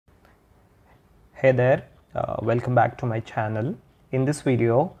Hey there, welcome back to my channel. In this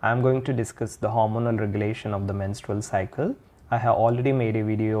video, I am going to discuss the hormonal regulation of the menstrual cycle. I have already made a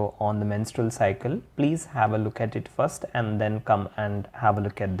video on the menstrual cycle. Please have a look at it first and then come and have a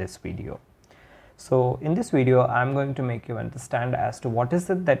look at this video. So in this video, I am going to make you understand as to what is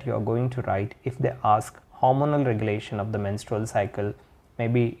it that you are going to write if they ask hormonal regulation of the menstrual cycle.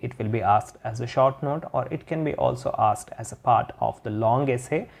 Maybe it will be asked as a short note, or it can be also asked as a part of the long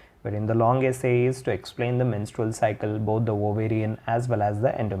essay, wherein the long essay is to explain the menstrual cycle, both the ovarian as well as the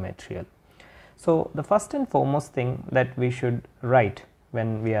endometrial. So the first and foremost thing that we should write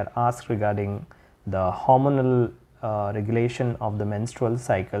when we are asked regarding the hormonal regulation of the menstrual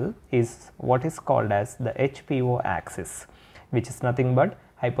cycle is what is called as the HPO axis, which is nothing but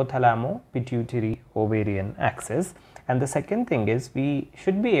Hypothalamo-Pituitary-Ovarian axis. And the second thing is we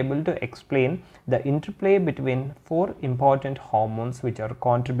should be able to explain the interplay between four important hormones which are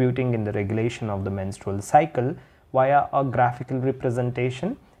contributing in the regulation of the menstrual cycle via a graphical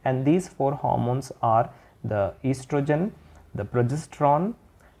representation, and these four hormones are the estrogen, the progesterone,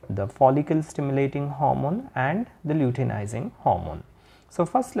 the follicle stimulating hormone and the luteinizing hormone. So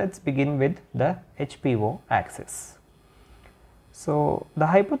first let's begin with the HPO axis. So the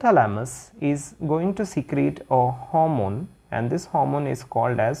hypothalamus is going to secrete a hormone, and this hormone is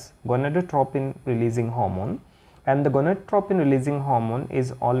called as gonadotropin releasing hormone, and the gonadotropin releasing hormone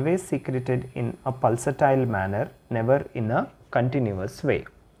is always secreted in a pulsatile manner, never in a continuous way.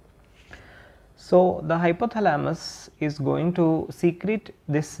 So the hypothalamus is going to secrete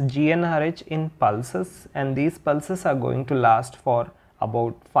this GnRH in pulses, and these pulses are going to last for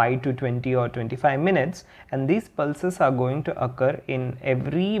about 5 to 20 or 25 minutes, and these pulses are going to occur in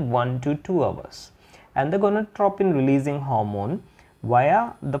every 1 to 2 hours. And the gonadotropin releasing hormone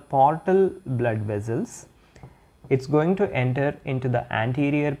via the portal blood vessels, it's going to enter into the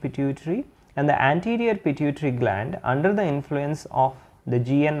anterior pituitary, and the anterior pituitary gland under the influence of the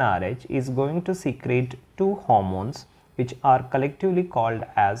GnRH is going to secrete two hormones which are collectively called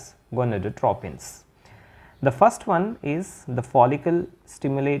as gonadotropins. The first one is the follicle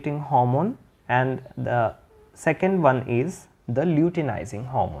stimulating hormone, and the second one is the luteinizing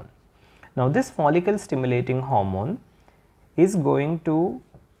hormone. Now this follicle stimulating hormone is going to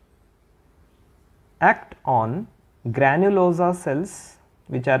act on granulosa cells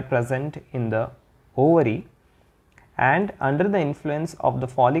which are present in the ovary, and under the influence of the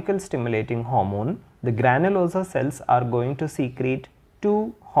follicle stimulating hormone, the granulosa cells are going to secrete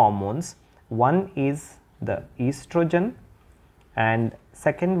two hormones. One is the estrogen and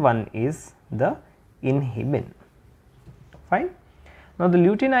second one is the inhibin. Fine. Now the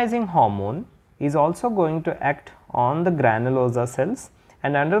luteinizing hormone is also going to act on the granulosa cells,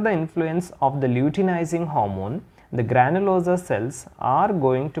 and under the influence of the luteinizing hormone, the granulosa cells are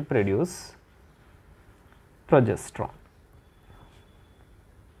going to produce progesterone,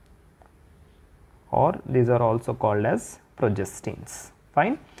 or these are also called as progestins.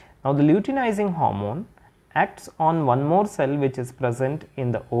 Fine. Now the luteinizing hormone acts on one more cell which is present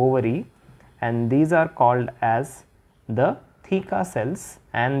in the ovary, and these are called as the theca cells,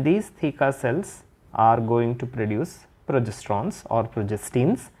 and these theca cells are going to produce progesterones or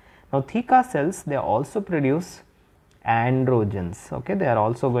progestins. Now theca cells, they also produce androgens. Okay, they are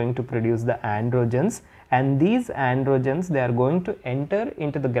also going to produce the androgens, and these androgens, they are going to enter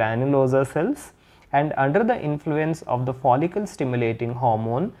into the granulosa cells, and under the influence of the follicle stimulating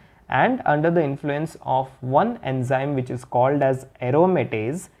hormone and under the influence of one enzyme which is called as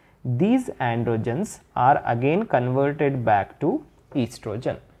aromatase, these androgens are again converted back to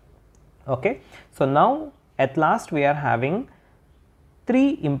estrogen. Okay. So now at last we are having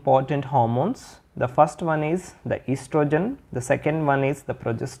three important hormones. The first one is the estrogen, the second one is the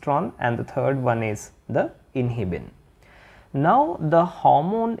progesterone, and the third one is the inhibin. Now the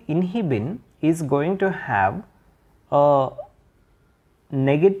hormone inhibin is going to have a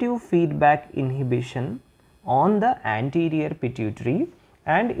negative feedback inhibition on the anterior pituitary,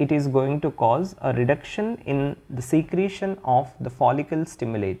 and it is going to cause a reduction in the secretion of the follicle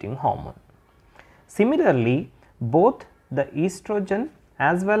stimulating hormone. Similarly, both the estrogen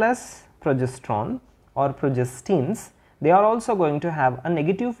as well as progesterone or progestins, they are also going to have a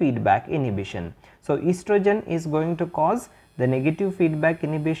negative feedback inhibition. So estrogen is going to cause the negative feedback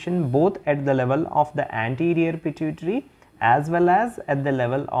inhibition both at the level of the anterior pituitary as well as at the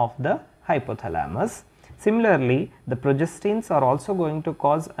level of the hypothalamus. Similarly, the progestins are also going to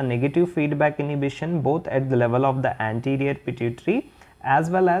cause a negative feedback inhibition both at the level of the anterior pituitary as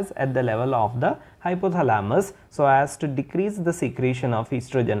well as at the level of the hypothalamus, so as to decrease the secretion of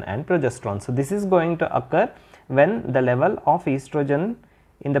estrogen and progesterone. So this is going to occur when the level of estrogen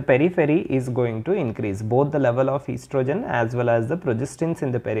in the periphery is going to increase. Both the level of estrogen as well as the progestins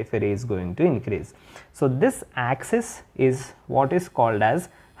in the periphery is going to increase. So, this axis is what is called as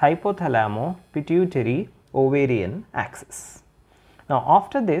Hypothalamo-Pituitary-Ovarian axis. Now,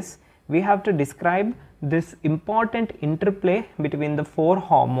 after this we have to describe this important interplay between the 4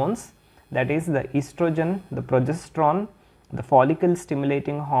 hormones, that is the estrogen, the progesterone, the follicle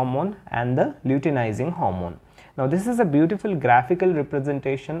stimulating hormone and the luteinizing hormone. Now, this is a beautiful graphical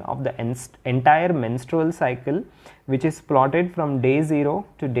representation of the entire menstrual cycle, which is plotted from day 0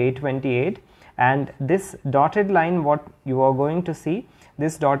 to day 28, and this dotted line, what you are going to see,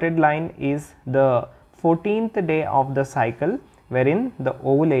 this dotted line is the 14th day of the cycle wherein the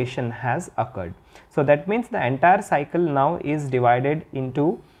ovulation has occurred. So, that means the entire cycle now is divided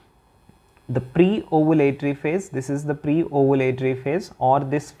into the pre-ovulatory phase. This is the pre-ovulatory phase, or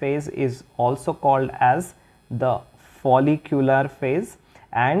this phase is also called as the follicular phase,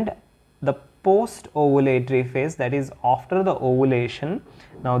 and the post-ovulatory phase, that is after the ovulation.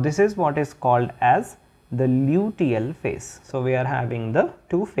 Now, this is what is called as the luteal phase. So, we are having the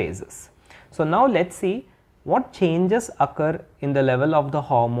 2 phases. So, now let us see what changes occur in the level of the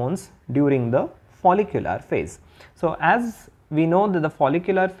hormones during the follicular phase. So, as we know that the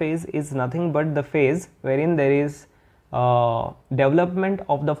follicular phase is nothing but the phase wherein there is development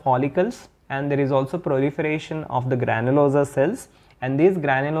of the follicles, and there is also proliferation of the granulosa cells, and these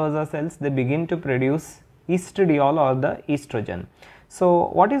granulosa cells, they begin to produce estradiol or the estrogen. So,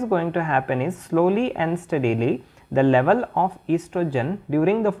 what is going to happen is slowly and steadily the level of estrogen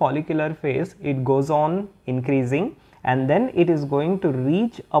during the follicular phase, it goes on increasing, and then it is going to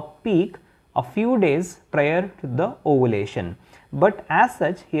reach a peak a few days prior to the ovulation. But as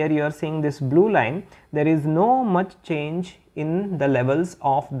such, here you are seeing this blue line, there is no much change in the levels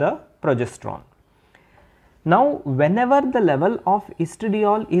of the progesterone. Now, whenever the level of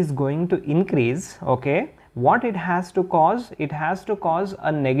estradiol is going to increase, okay, what it has to cause? It has to cause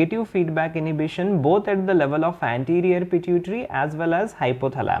a negative feedback inhibition both at the level of anterior pituitary as well as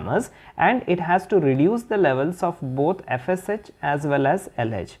hypothalamus, and it has to reduce the levels of both FSH as well as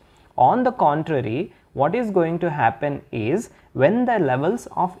LH. On the contrary, what is going to happen is when the levels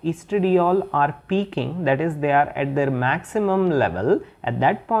of estradiol are peaking, that is they are at their maximum level, at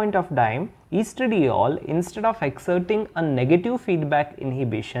that point of time estradiol, instead of exerting a negative feedback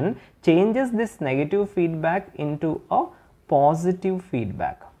inhibition, changes this negative feedback into a positive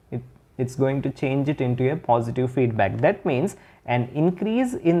feedback. It's going to change it into a positive feedback. That means an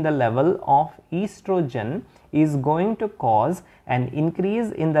increase in the level of estrogen is going to cause an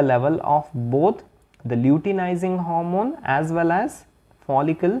increase in the level of both the luteinizing hormone as well as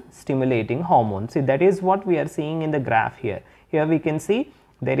follicle stimulating hormone. See, that is what we are seeing in the graph here. Here we can see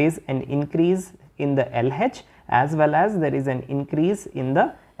there is an increase in the LH as well as there is an increase in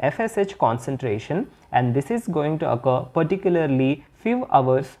the FSH concentration, and this is going to occur particularly few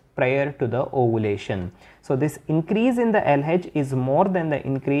hours prior to the ovulation. So, this increase in the LH is more than the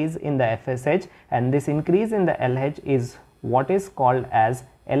increase in the FSH, and this increase in the LH is what is called as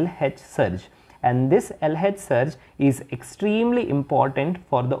LH surge, and this LH surge is extremely important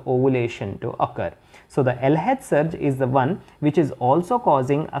for the ovulation to occur. So, the LH surge is the one which is also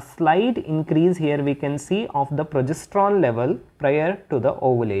causing a slight increase, here we can see, of the progesterone level prior to the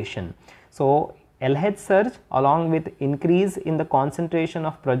ovulation. So, LH surge along with increase in the concentration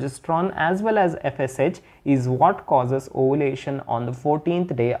of progesterone as well as FSH is what causes ovulation on the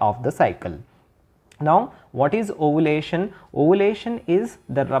 14th day of the cycle. Now, what is ovulation? Ovulation is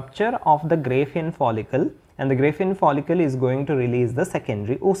the rupture of the Graafian follicle, and the Graafian follicle is going to release the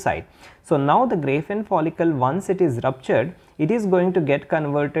secondary oocyte. So, now the Graafian follicle, once it is ruptured, it is going to get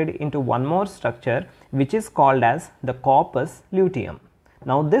converted into one more structure which is called as the corpus luteum.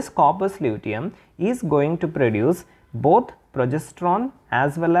 Now, this corpus luteum is going to produce both progesterone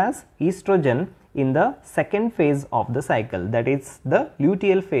as well as estrogen in the second phase of the cycle, that is the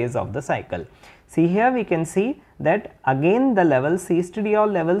luteal phase of the cycle. See, here we can see that again the levels,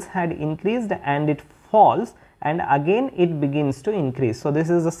 estradiol levels had increased and it falls, and again it begins to increase. So, this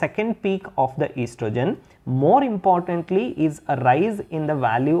is the second peak of the estrogen. More importantly is a rise in the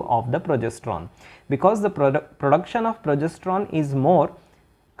value of the progesterone, because the production of progesterone is more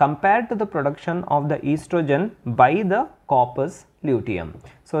compared to the production of the estrogen by the corpus luteum.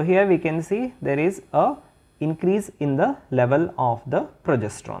 So, here we can see there is a increase in the level of the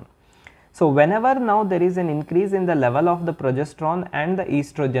progesterone. So, whenever now there is an increase in the level of the progesterone and the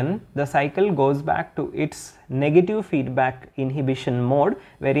estrogen, the cycle goes back to its negative feedback inhibition mode,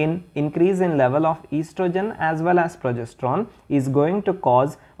 wherein increase in level of estrogen as well as progesterone is going to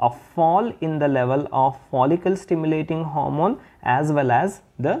cause a fall in the level of follicle stimulating hormone as well as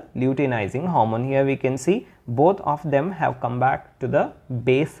the luteinizing hormone. Here we can see both of them have come back to the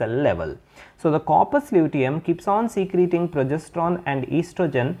basal level. So the corpus luteum keeps on secreting progesterone and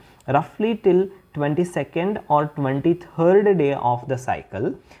estrogen roughly till 22nd or 23rd day of the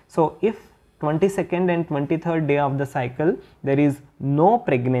cycle. So if 22nd and 23rd day of the cycle there is no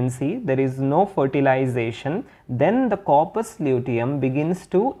pregnancy, there is no fertilization, then the corpus luteum begins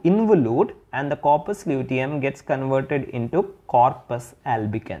to involute and the corpus luteum gets converted into corpus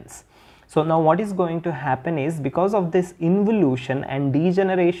albicans. So now what is going to happen is, because of this involution and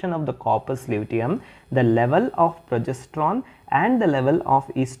degeneration of the corpus luteum, the level of progesterone and the level of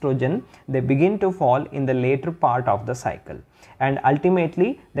estrogen, they begin to fall in the later part of the cycle, and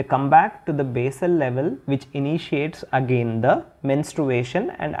ultimately they come back to the basal level, which initiates again the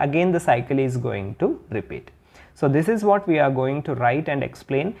menstruation, and again the cycle is going to repeat. So this is what we are going to write and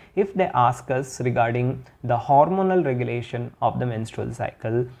explain if they ask us regarding the hormonal regulation of the menstrual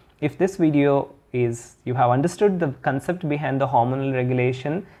cycle. If this video is, you have understood the concept behind the hormonal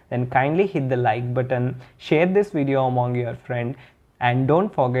regulation, then kindly hit the like button, share this video among your friends, and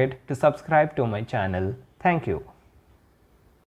don't forget to subscribe to my channel. Thank you.